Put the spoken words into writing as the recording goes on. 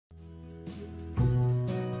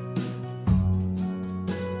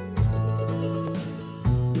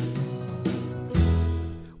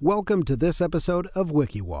Welcome to this episode of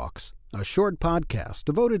Wiki Walks, a short podcast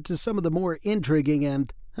devoted to some of the more intriguing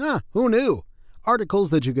and, who knew, articles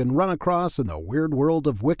that you can run across in the weird world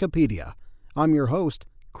of Wikipedia. I'm your host,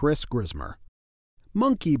 Chris Grismer.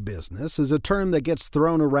 Monkey business is a term that gets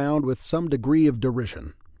thrown around with some degree of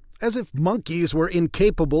derision, as if monkeys were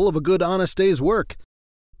incapable of a good honest day's work.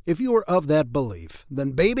 If you are of that belief,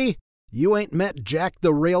 then baby, you ain't met Jack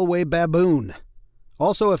the Railway Baboon.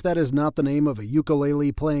 Also, if that is not the name of a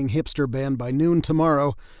ukulele-playing hipster band by noon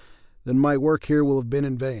tomorrow, then my work here will have been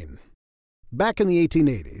in vain. Back in the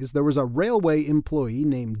 1880s, there was a railway employee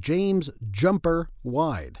named James Jumper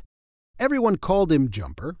Wide. Everyone called him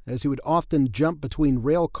Jumper, as he would often jump between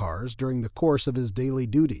rail cars during the course of his daily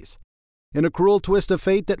duties. In a cruel twist of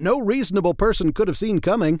fate that no reasonable person could have seen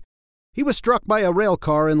coming, he was struck by a rail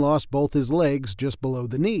car and lost both his legs just below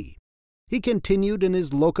the knee. He continued in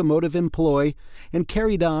his locomotive employ and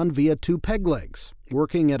carried on via two peg legs,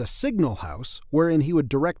 working at a signal house wherein he would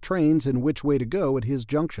direct trains in which way to go at his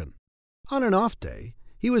junction. On an off day,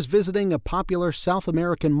 he was visiting a popular South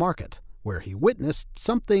American market where he witnessed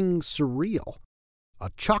something surreal. A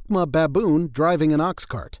Chacma baboon driving an ox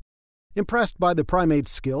cart. Impressed by the primate's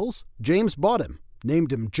skills, James bought him,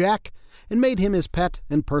 named him Jack, and made him his pet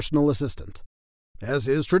and personal assistant. As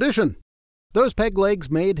is tradition, those peg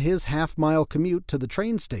legs made his half-mile commute to the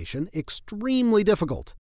train station extremely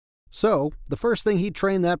difficult. So, the first thing he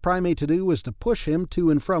trained that primate to do was to push him to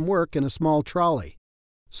and from work in a small trolley.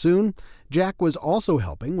 Soon, Jack was also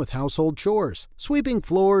helping with household chores, sweeping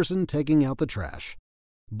floors and taking out the trash.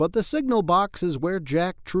 But the signal box is where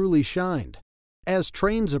Jack truly shined. As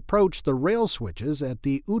trains approached the rail switches at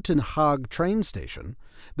the Uitenhage train station,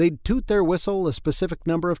 they'd toot their whistle a specific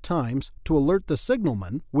number of times to alert the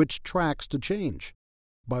signalman which tracks to change.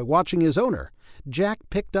 By watching his owner, Jack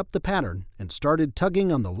picked up the pattern and started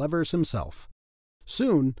tugging on the levers himself.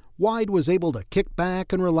 Soon, Wide was able to kick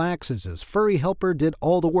back and relax as his furry helper did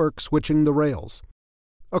all the work switching the rails.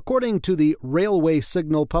 According to the Railway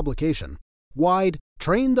Signal publication, Wide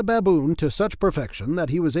trained the baboon to such perfection that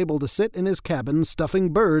he was able to sit in his cabin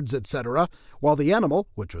stuffing birds, etc., while the animal,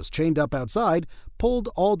 which was chained up outside, pulled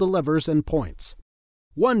all the levers and points.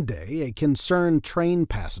 One day, a concerned train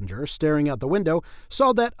passenger staring out the window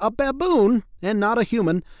saw that a baboon, and not a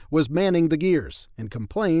human, was manning the gears, and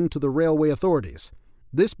complained to the railway authorities.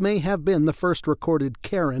 This may have been the first recorded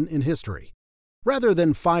Karen in history. Rather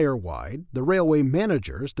than fire Wide, the railway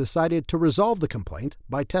managers decided to resolve the complaint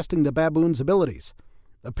by testing the baboon's abilities.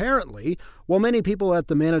 Apparently, while many people at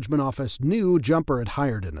the management office knew Jumper had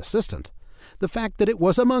hired an assistant, the fact that it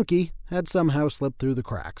was a monkey had somehow slipped through the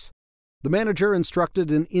cracks. The manager instructed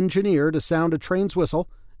an engineer to sound a train's whistle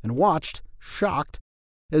and watched, shocked,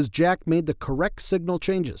 as Jack made the correct signal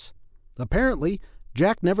changes. Apparently,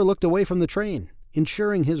 Jack never looked away from the train,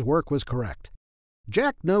 ensuring his work was correct.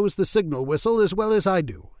 "Jack knows the signal whistle as well as I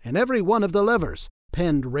do, and every one of the levers,"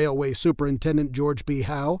 penned Railway Superintendent George B.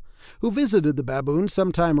 Howe, who visited the baboon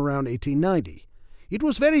sometime around 1890. "It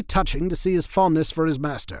was very touching to see his fondness for his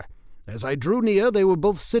master. As I drew near, they were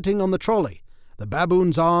both sitting on the trolley, the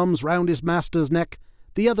baboon's arms round his master's neck,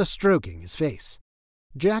 the other stroking his face."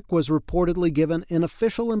 Jack was reportedly given an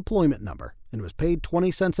official employment number and was paid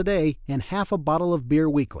 20 cents a day and half a bottle of beer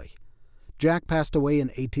weekly. Jack passed away in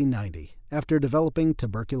 1890 after developing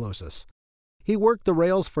tuberculosis. He worked the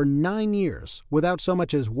rails for 9 years without so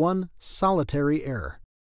much as one solitary error.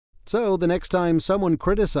 So the next time someone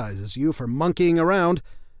criticizes you for monkeying around,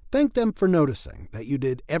 thank them for noticing that you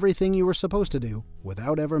did everything you were supposed to do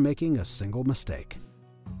without ever making a single mistake.